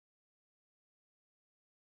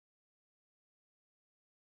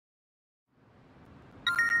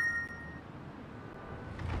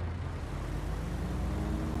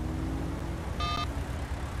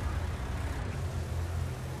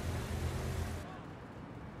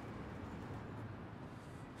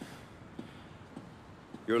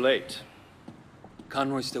You're late.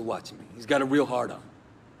 Conroy's still watching me. He's got a real hard on.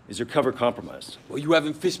 Is your cover compromised? Well, you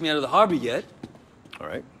haven't fished me out of the harbor yet. All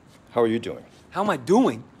right. How are you doing? How am I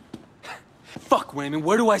doing? Fuck, Raymond,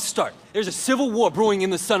 where do I start? There's a civil war brewing in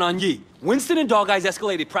the Sun on Yi. Winston and Dog Eyes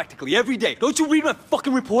escalated practically every day. Don't you read my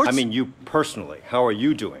fucking reports? I mean, you personally. How are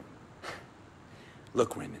you doing?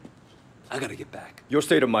 Look, Raymond, I gotta get back. Your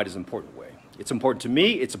state of mind is important, Wei. It's important to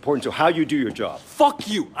me, it's important to how you do your job. Fuck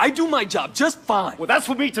you! I do my job just fine! Well, that's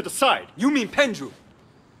for me to decide! You mean Pendrew?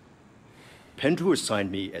 Pendrew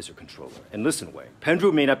assigned me as your controller. And listen, Wei,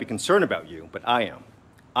 Pendrew may not be concerned about you, but I am.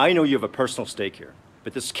 I know you have a personal stake here,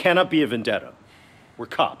 but this cannot be a vendetta. We're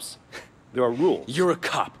cops. There are rules. You're a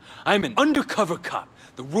cop. I'm an undercover cop.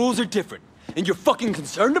 The rules are different. And you're fucking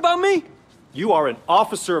concerned about me? You are an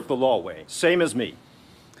officer of the law, Wei, same as me.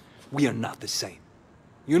 We are not the same.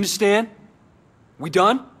 You understand? We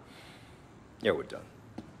done? Yeah, we're done.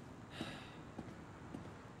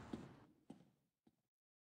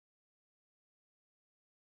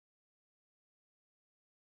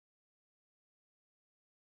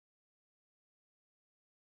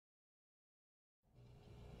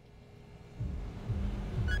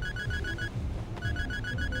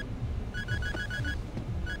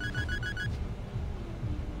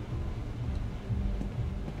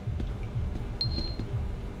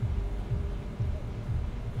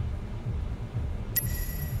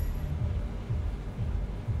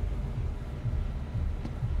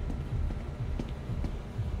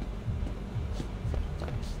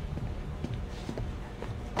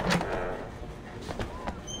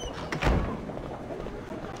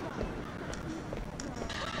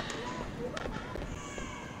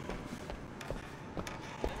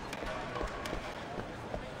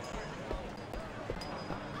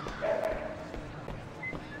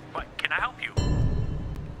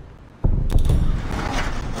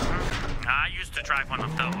 Drive one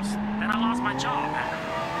of those. Then I lost my job.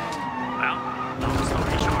 Well, long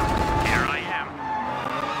story short, here I am.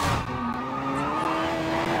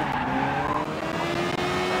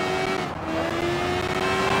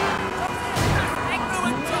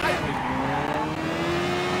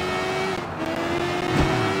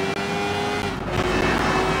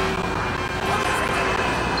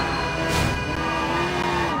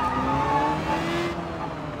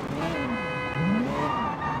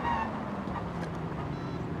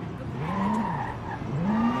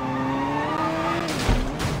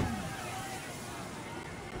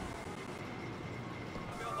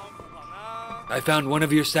 I found one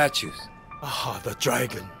of your statues. Ah, the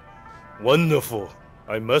dragon. Wonderful.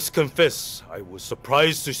 I must confess, I was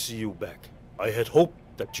surprised to see you back. I had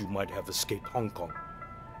hoped that you might have escaped Hong Kong.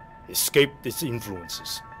 Escaped its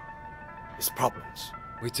influences, its problems.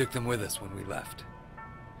 We took them with us when we left.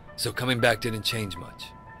 So coming back didn't change much.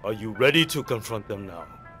 Are you ready to confront them now?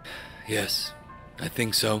 Yes, I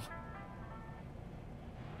think so.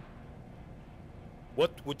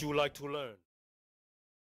 What would you like to learn?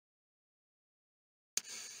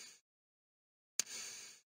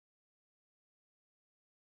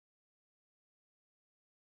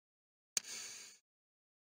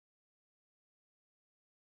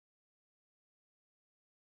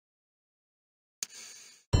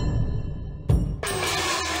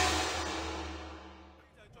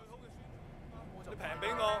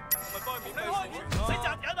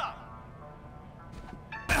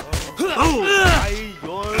 I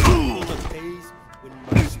yearn for the days when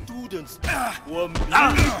my students were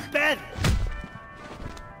merely bad.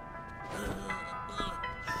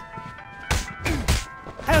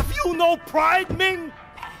 Have you no pride, Ming?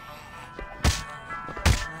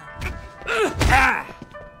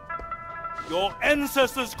 Your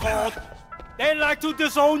ancestors called. They like to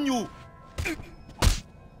disown you.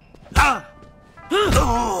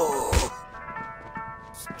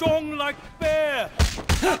 Strong like bear,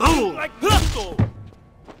 like eagle.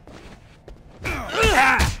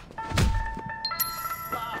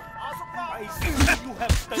 I see you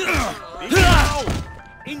have studied. Be now,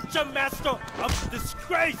 ancient master of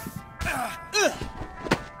disgrace.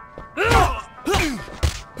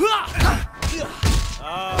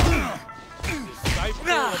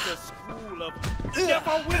 Disciple of the school of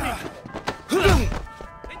never winning.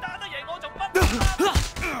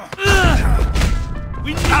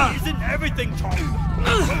 Winning isn't everything, Chong.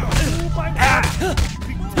 Oh my God! At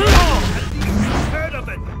least you've heard of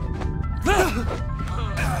it.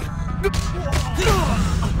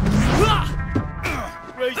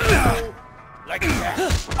 Raise you like that.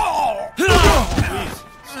 Please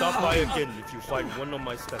stop by again if you find one of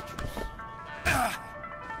my statues.